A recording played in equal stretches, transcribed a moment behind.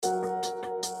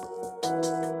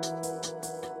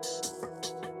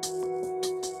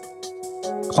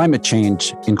Climate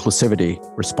change, inclusivity,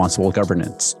 responsible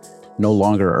governance. No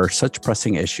longer are such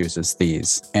pressing issues as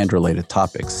these and related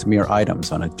topics mere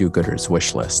items on a do-gooder's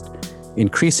wish list.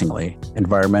 Increasingly,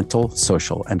 environmental,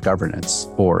 social, and governance,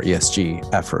 or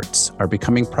ESG, efforts are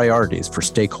becoming priorities for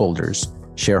stakeholders,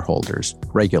 shareholders,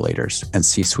 regulators, and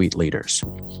C-suite leaders.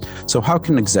 So how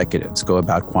can executives go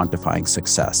about quantifying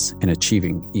success in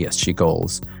achieving ESG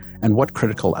goals, and what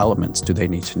critical elements do they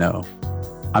need to know?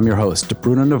 I'm your host,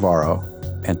 Bruno Navarro,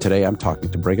 and today I'm talking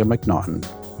to Brigham McNaughton,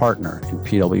 partner in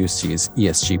PwC's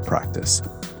ESG practice.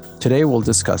 Today we'll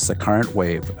discuss the current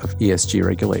wave of ESG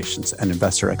regulations and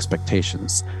investor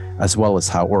expectations, as well as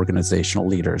how organizational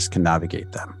leaders can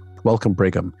navigate them. Welcome,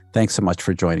 Brigham. Thanks so much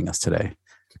for joining us today.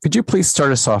 Could you please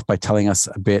start us off by telling us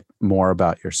a bit more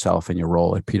about yourself and your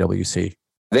role at PwC?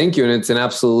 Thank you. And it's an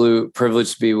absolute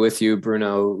privilege to be with you,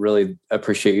 Bruno. Really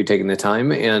appreciate you taking the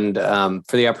time and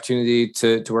for the opportunity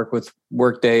to work with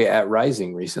Workday at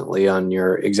Rising recently on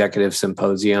your executive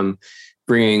symposium,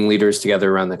 bringing leaders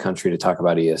together around the country to talk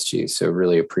about ESG. So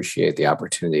really appreciate the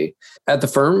opportunity. At the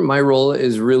firm, my role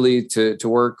is really to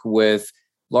work with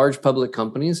large public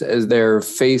companies as they're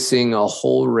facing a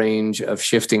whole range of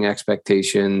shifting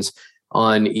expectations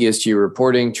on ESG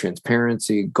reporting,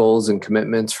 transparency, goals and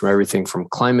commitments, from everything from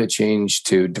climate change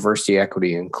to diversity,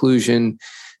 equity, inclusion,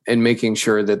 and making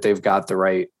sure that they've got the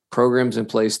right programs in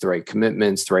place, the right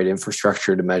commitments, the right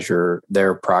infrastructure to measure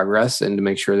their progress, and to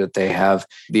make sure that they have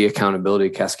the accountability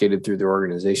cascaded through their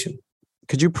organization.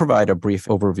 Could you provide a brief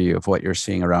overview of what you're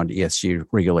seeing around ESG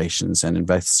regulations and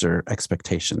investor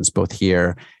expectations, both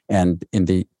here and in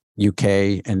the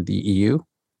UK and the EU?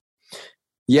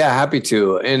 Yeah, happy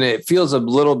to. And it feels a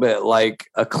little bit like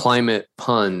a climate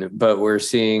pun, but we're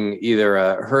seeing either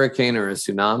a hurricane or a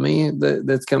tsunami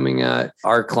that's coming at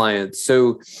our clients.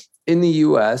 So in the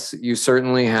US, you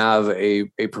certainly have a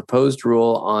proposed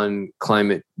rule on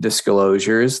climate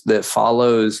disclosures that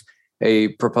follows a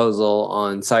proposal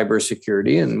on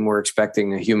cybersecurity, and we're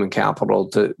expecting a human capital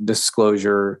to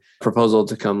disclosure proposal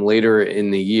to come later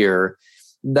in the year.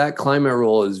 That climate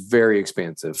rule is very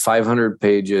expansive, 500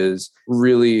 pages,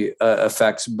 really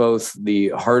affects both the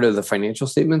heart of the financial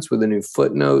statements with a new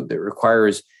footnote that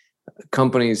requires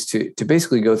companies to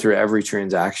basically go through every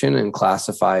transaction and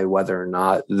classify whether or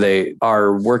not they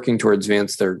are working to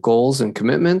advance their goals and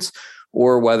commitments,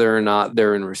 or whether or not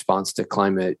they're in response to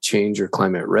climate change or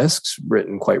climate risks,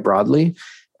 written quite broadly,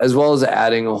 as well as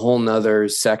adding a whole nother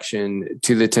section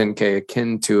to the 10K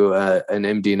akin to an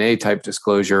MD&A type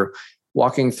disclosure,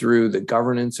 walking through the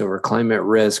governance over climate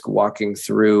risk, walking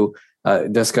through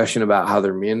discussion about how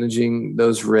they're managing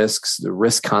those risks, the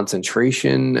risk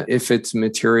concentration, if it's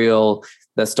material.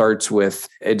 That starts with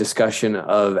a discussion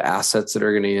of assets that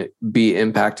are going to be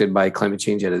impacted by climate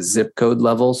change at a zip code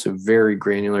level. So very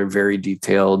granular, very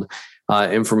detailed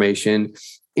information,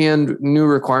 and new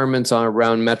requirements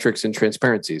around metrics and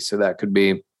transparency. So that could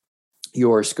be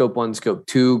your scope 1, scope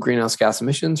 2 greenhouse gas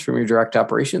emissions from your direct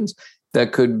operations.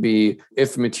 That could be,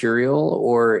 if material,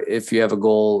 or if you have a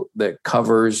goal that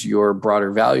covers your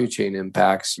broader value chain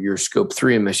impacts, your scope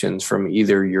 3 emissions from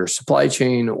either your supply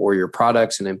chain or your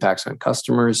products and impacts on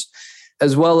customers,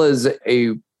 as well as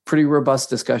a pretty robust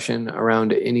discussion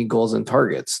around any goals and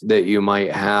targets that you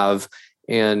might have,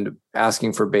 and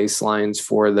asking for baselines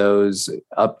for those,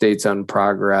 updates on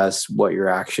progress, what your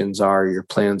actions are, your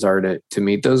plans are to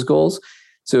meet those goals.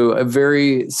 So a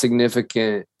very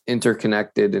significant,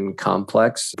 interconnected and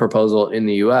complex proposal in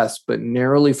the US, but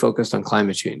narrowly focused on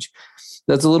climate change.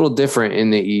 That's a little different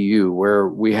in the EU, where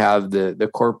we have the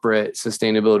corporate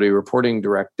sustainability reporting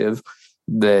directive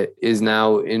that is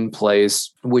now in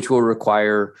place, which will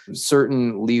require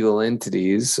certain legal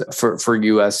entities for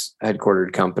US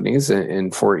headquartered companies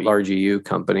and for large EU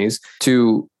companies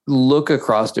to look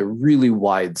across a really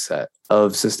wide set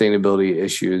of sustainability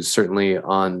issues, certainly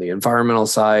on the environmental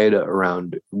side,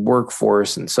 around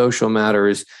workforce and social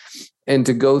matters, and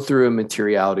to go through a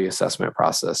materiality assessment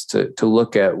process to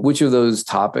look at which of those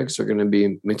topics are going to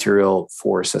be material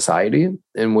for society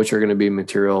and which are going to be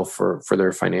material for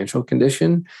their financial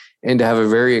condition, and to have a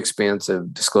very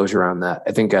expansive disclosure around that.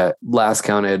 I think last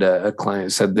counted, a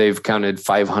client said they've counted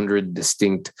 500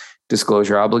 distinct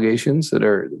disclosure obligations that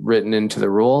are written into the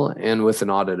rule and with an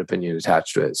audit opinion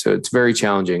attached to it. So it's very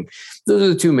challenging. Those are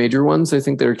the two major ones I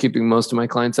think that are keeping most of my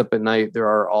clients up at night. There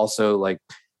are also, like,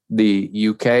 the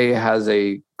UK has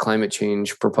a climate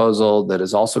change proposal that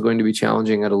is also going to be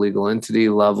challenging at a legal entity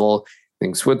level. I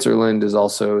think Switzerland is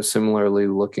also similarly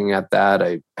looking at that.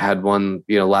 I had one,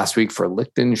 last week for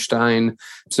Liechtenstein.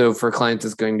 So for clients,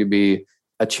 it's going to be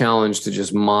a challenge to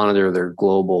just monitor their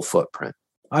global footprint.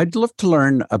 I'd love to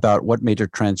learn about what major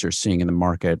trends you're seeing in the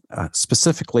market,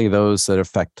 specifically those that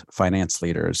affect finance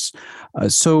leaders.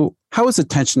 So, how has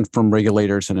attention from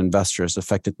regulators and investors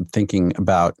affected thinking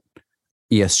about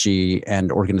ESG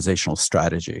and organizational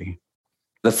strategy?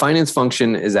 The finance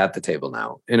function is at the table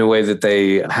now in a way that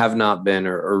they have not been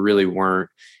or really weren't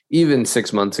even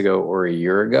 6 months ago or a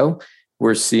year ago.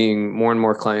 We're seeing more and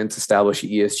more clients establish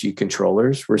ESG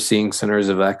controllers. We're seeing centers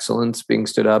of excellence being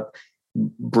stood up,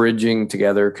 bridging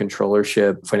together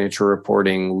controllership, financial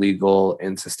reporting, legal,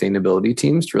 and sustainability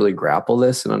teams to really grapple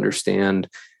this and understand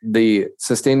the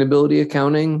sustainability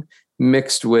accounting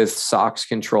mixed with SOX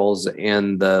controls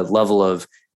and the level of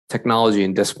technology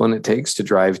and discipline it takes to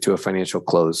drive to a financial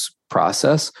close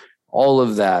process. All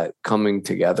of that coming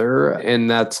together. And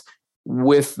that's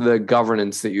with the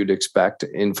governance that you'd expect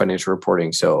in financial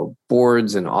reporting. So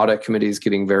boards and audit committees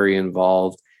getting very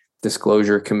involved,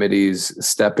 disclosure committees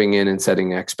stepping in and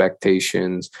setting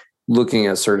expectations, looking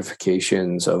at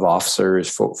certifications of officers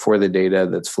for the data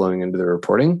that's flowing into the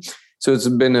reporting. So it's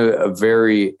been a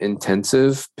very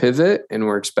intensive pivot, and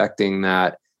we're expecting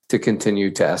that to continue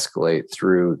to escalate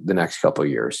through the next couple of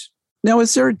years. Now,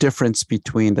 is there a difference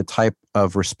between the type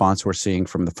of response we're seeing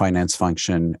from the finance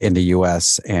function in the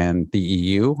US and the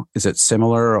EU? Is it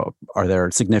similar? Are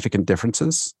there significant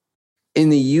differences? In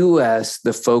the US,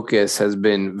 the focus has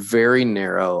been very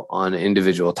narrow on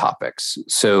individual topics.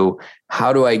 So,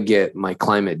 how do I get my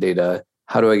climate data?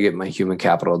 How do I get my human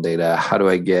capital data? How do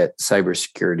I get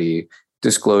cybersecurity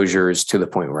disclosures to the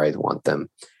point where I want them?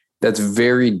 That's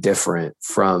very different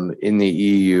from in the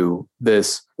EU,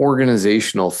 this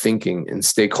organizational thinking and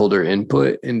stakeholder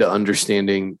input into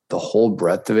understanding the whole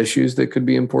breadth of issues that could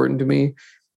be important to me,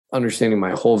 understanding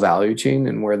my whole value chain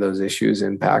and where those issues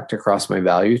impact across my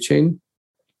value chain.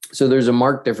 So there's a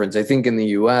marked difference. I think in the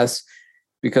US,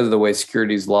 because of the way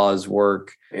securities laws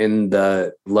work and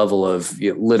the level of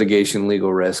litigation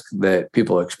legal risk that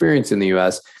people experience in the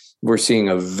US, we're seeing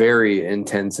a very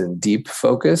intense and deep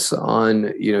focus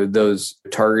on, those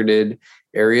targeted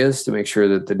areas to make sure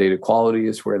that the data quality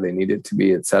is where they need it to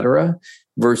be, et cetera.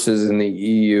 Versus in the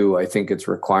EU, I think it's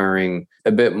requiring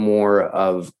a bit more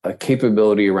of a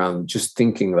capability around just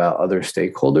thinking about other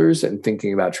stakeholders and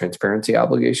thinking about transparency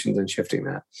obligations and shifting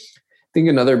that. I think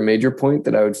another major point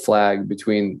that I would flag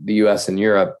between the US and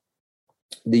Europe,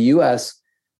 the US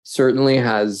certainly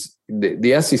has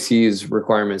the SEC's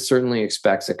requirement certainly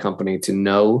expects a company to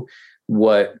know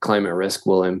what climate risk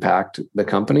will impact the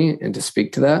company and to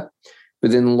speak to that,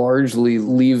 but then largely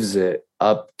leaves it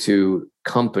up to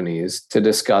companies to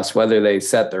discuss whether they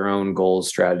set their own goals,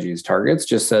 strategies, targets.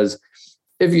 Just says,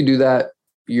 if you do that,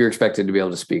 you're expected to be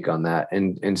able to speak on that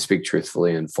and speak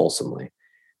truthfully and fulsomely.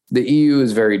 The EU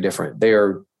is very different. They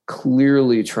are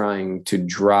clearly trying to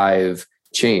drive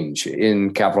change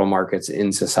in capital markets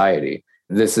in society.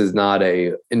 This is not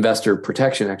a investor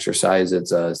protection exercise,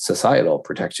 it's a societal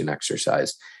protection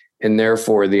exercise. And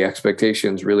therefore, the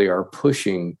expectations really are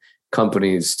pushing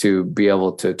companies to be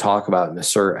able to talk about and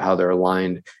assert how they're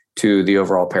aligned to the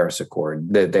overall Paris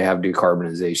Accord, that they have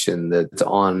decarbonization that's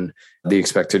on the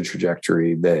expected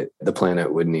trajectory that the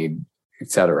planet would need,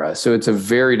 et cetera. So it's a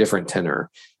very different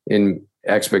tenor in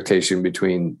expectation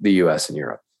between the US and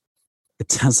Europe.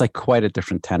 It sounds like quite a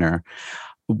different tenor.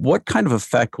 What kind of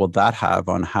effect will that have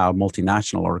on how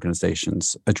multinational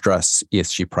organizations address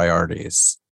ESG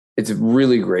priorities? It's a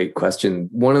really great question.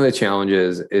 One of the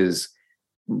challenges is,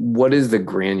 what is the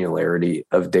granularity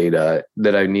of data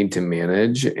that I need to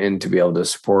manage and to be able to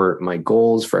support my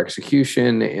goals for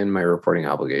execution and my reporting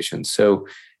obligations? So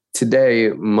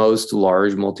today, most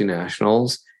large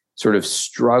multinationals sort of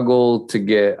struggle to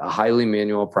get a highly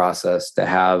manual process to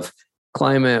have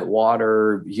climate,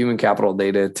 water, human capital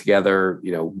data together,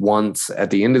 once at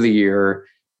the end of the year,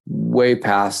 way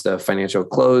past a financial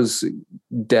close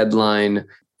deadline,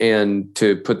 and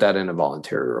to put that in a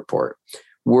voluntary report.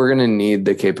 We're going to need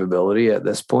the capability at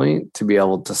this point to be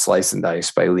able to slice and dice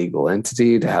by legal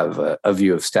entity, to have a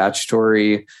view of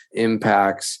statutory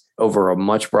impacts over a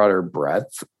much broader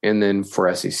breadth. And then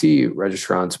for SEC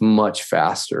registrants, much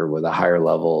faster with a higher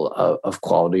level of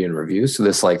quality and review. So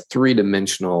this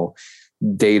three-dimensional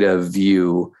data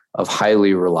view of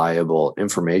highly reliable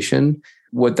information.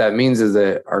 What that means is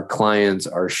that our clients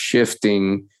are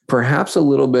shifting perhaps a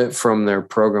little bit from their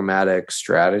programmatic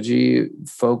strategy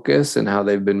focus and how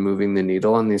they've been moving the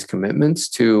needle on these commitments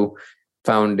to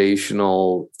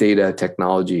foundational data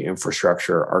technology,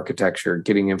 infrastructure, architecture,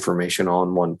 getting information all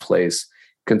in one place,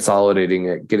 consolidating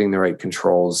it, getting the right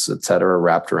controls, et cetera,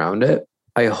 wrapped around it.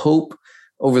 I hope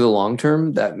over the long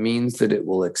term, that means that it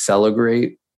will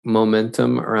accelerate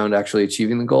momentum around actually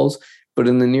achieving the goals. But But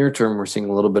in the near term, we're seeing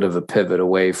a little bit of a pivot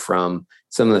away from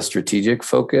some of the strategic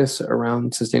focus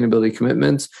around sustainability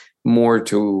commitments, more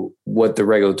to what the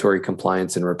regulatory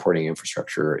compliance and reporting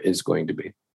infrastructure is going to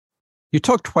be. You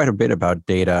talked quite a bit about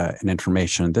data and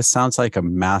information. This sounds like a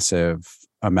massive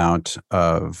amount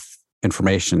of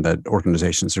information that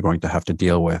organizations are going to have to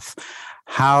deal with.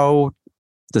 How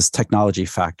does technology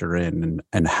factor in,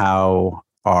 and how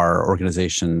are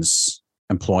organizations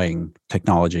employing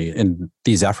technology in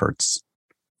these efforts?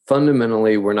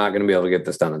 Fundamentally, we're not going to be able to get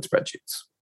this done in spreadsheets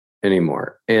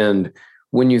anymore. And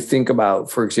when you think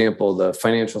about, for example, the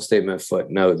financial statement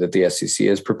footnote that the SEC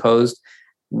has proposed,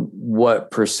 what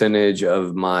percentage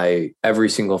of my every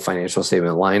single financial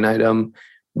statement line item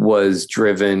was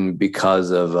driven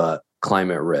because of a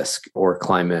climate risk or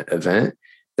climate event,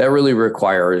 that really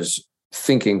requires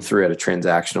thinking through at a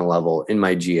transactional level in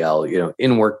my GL,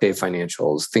 in Workday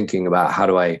financials, thinking about how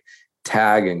do I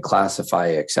tag and classify,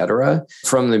 et cetera,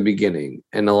 from the beginning,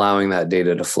 and allowing that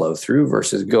data to flow through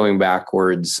versus going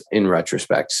backwards in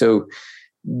retrospect. So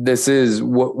this is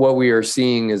what we are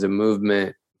seeing is a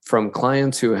movement from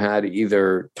clients who had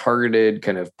either targeted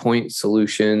kind of point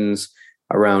solutions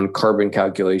around carbon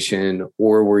calculation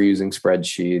or were using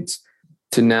spreadsheets,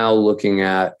 to now looking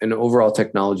at an overall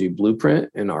technology blueprint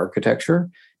and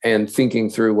architecture and thinking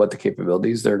through what the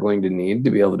capabilities they're going to need to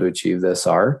be able to achieve this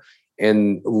are,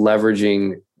 and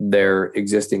leveraging their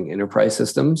existing enterprise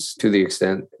systems to the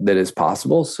extent that is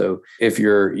possible. So if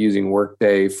you're using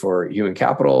Workday for human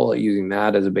capital, using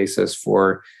that as a basis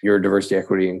for your diversity,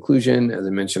 equity, inclusion, as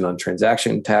I mentioned on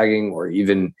transaction tagging, or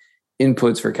even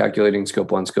inputs for calculating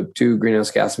scope 1, scope 2 greenhouse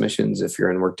gas emissions. If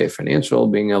you're in Workday Financial,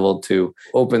 being able to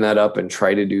open that up and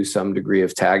try to do some degree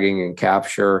of tagging and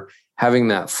capture, having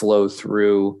that flow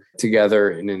through together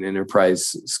in an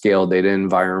enterprise scale data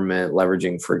environment,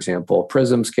 leveraging, for example,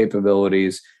 Prism's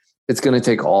capabilities. It's going to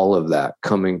take all of that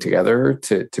coming together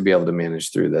to be able to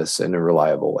manage through this in a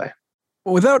reliable way.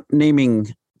 Without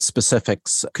naming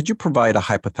specifics, could you provide a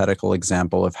hypothetical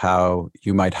example of how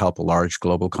you might help a large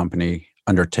global company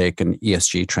undertake an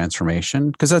ESG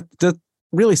transformation? Because that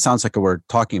really sounds like what we're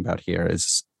talking about here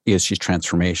is ESG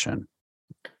transformation.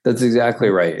 That's exactly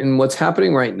right. And what's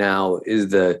happening right now is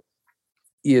the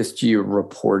ESG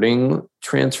reporting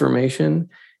transformation.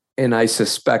 And I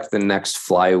suspect the next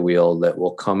flywheel that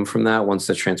will come from that, once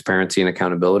the transparency and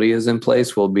accountability is in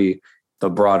place, will be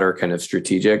the broader kind of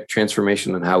strategic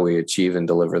transformation on how we achieve and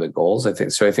deliver the goals. I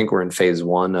think we're in phase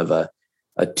one of a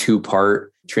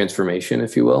two-part transformation,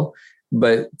 if you will.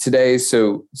 But today,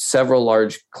 so several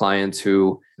large clients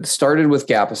who started with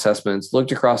gap assessments,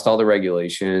 looked across all the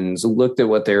regulations, looked at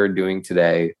what they were doing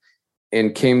today,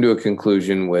 and came to a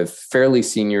conclusion with fairly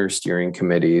senior steering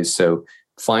committees. So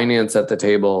finance at the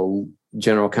table,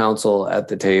 general counsel at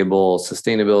the table,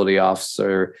 sustainability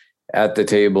officer at the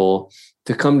table,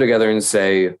 to come together and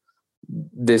say,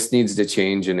 this needs to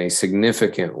change in a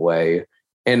significant way,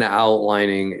 and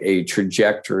outlining a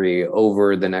trajectory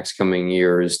over the next coming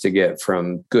years to get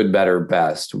from good, better,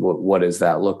 best. What does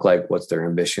that look like? What's their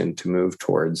ambition to move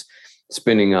towards?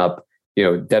 Spinning up,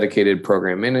 dedicated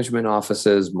program management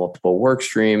offices, multiple work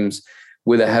streams,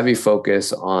 with a heavy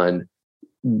focus on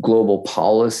global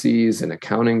policies and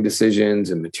accounting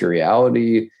decisions and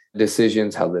materiality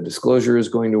decisions, how the disclosure is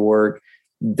going to work,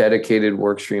 dedicated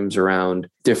work streams around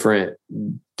different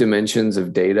dimensions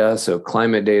of data. So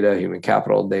climate data, human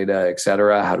capital data, et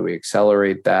cetera. How do we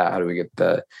accelerate that? How do we get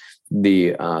the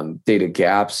data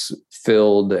gaps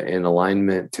filled in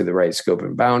alignment to the right scope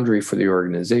and boundary for the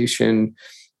organization?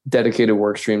 Dedicated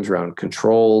work streams around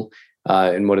control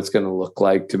and what it's going to look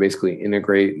like to basically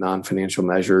integrate non-financial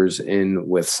measures in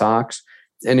with SOX.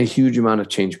 And a huge amount of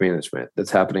change management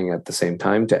that's happening at the same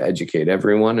time to educate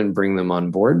everyone and bring them on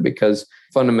board, because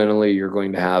fundamentally you're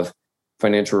going to have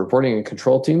financial reporting and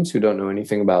control teams who don't know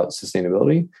anything about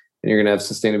sustainability, and you're going to have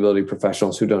sustainability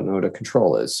professionals who don't know what a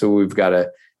control is. So we've got to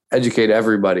educate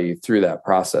everybody through that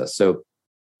process. So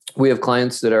we have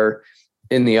clients that are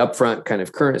in the upfront kind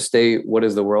of current state, what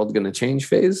is the world going to change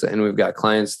phase? And we've got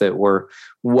clients that were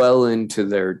well into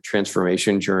their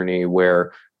transformation journey,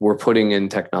 where we're putting in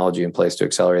technology in place to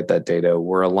accelerate that data.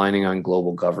 We're aligning on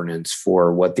global governance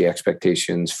for what the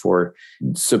expectations for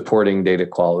supporting data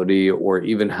quality, or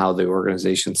even how the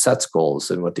organization sets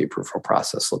goals and what the approval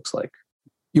process looks like.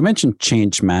 You mentioned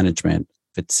change management.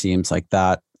 It seems like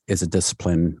that is a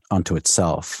discipline unto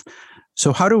itself.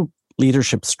 So how do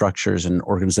leadership structures and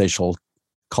organizational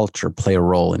culture play a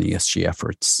role in ESG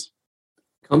efforts?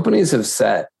 Companies have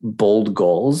set bold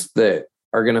goals that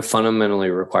are going to fundamentally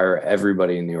require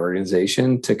everybody in the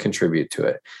organization to contribute to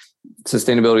it.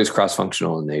 Sustainability is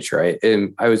cross-functional in nature, right?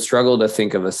 And I would struggle to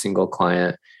think of a single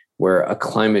client where a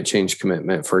climate change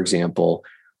commitment, for example,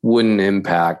 wouldn't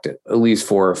impact at least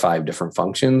 4 or 5 different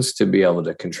functions to be able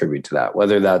to contribute to that,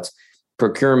 whether that's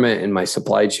procurement in my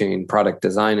supply chain, product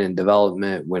design and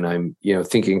development, when I'm,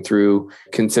 thinking through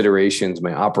considerations,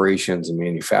 my operations and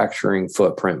manufacturing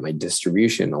footprint, my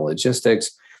distribution and logistics,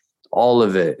 all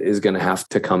of it is going to have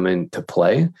to come into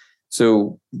play.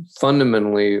 So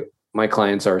fundamentally, my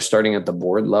clients are starting at the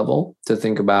board level to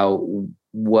think about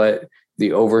what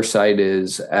the oversight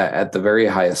is at the very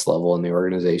highest level in the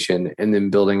organization, and then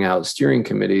building out steering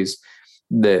committees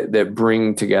that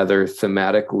bring together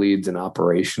thematic leads and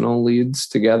operational leads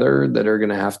together that are going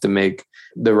to have to make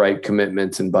the right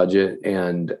commitments in budget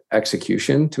and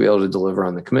execution to be able to deliver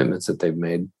on the commitments that they've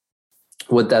made.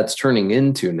 What that's turning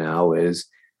into now is,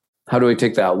 how do I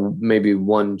take that maybe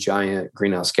one giant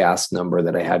greenhouse gas number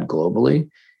that I had globally,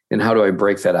 and how do I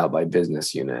break that out by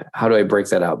business unit? How do I break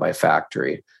that out by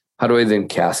factory? How do I then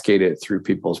cascade it through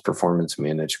people's performance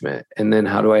management? And then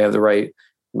how do I have the right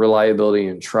reliability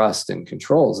and trust and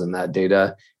controls in that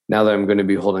data now that I'm going to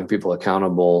be holding people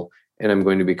accountable and I'm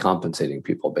going to be compensating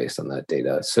people based on that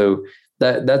data? So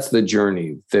that's the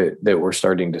journey that we're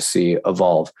starting to see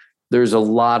evolve. There's a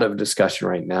lot of discussion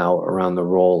right now around the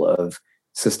role of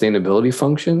sustainability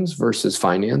functions versus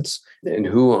finance and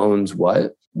who owns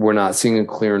what. We're not seeing a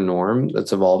clear norm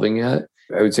that's evolving yet.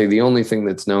 I would say the only thing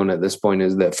that's known at this point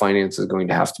is that finance is going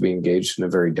to have to be engaged in a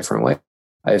very different way.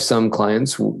 I have some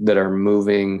clients that are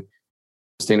moving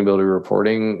sustainability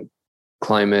reporting,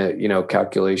 climate,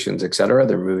 calculations, et cetera.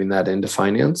 They're moving that into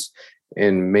finance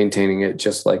and maintaining it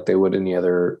just like they would any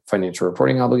other financial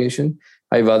reporting obligation.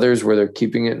 I have others where they're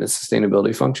keeping it in a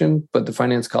sustainability function, but the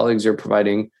finance colleagues are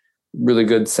providing really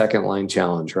good second line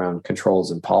challenge around controls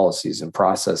and policies and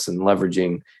process and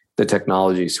leveraging the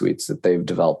technology suites that they've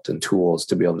developed and tools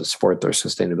to be able to support their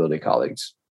sustainability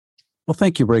colleagues. Well,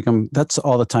 thank you, Brigham. That's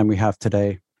all the time we have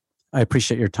today. I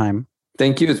appreciate your time.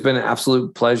 Thank you. It's been an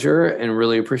absolute pleasure and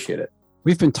really appreciate it.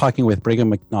 We've been talking with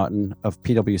Brigham McNaughton of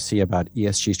PwC about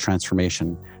ESG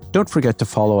transformation. Don't forget to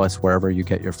follow us wherever you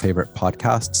get your favorite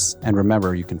podcasts. And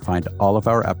remember, you can find all of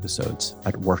our episodes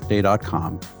at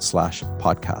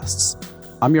workday.com/podcasts.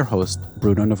 I'm your host,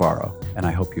 Bruno Navarro, and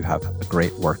I hope you have a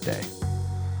great workday.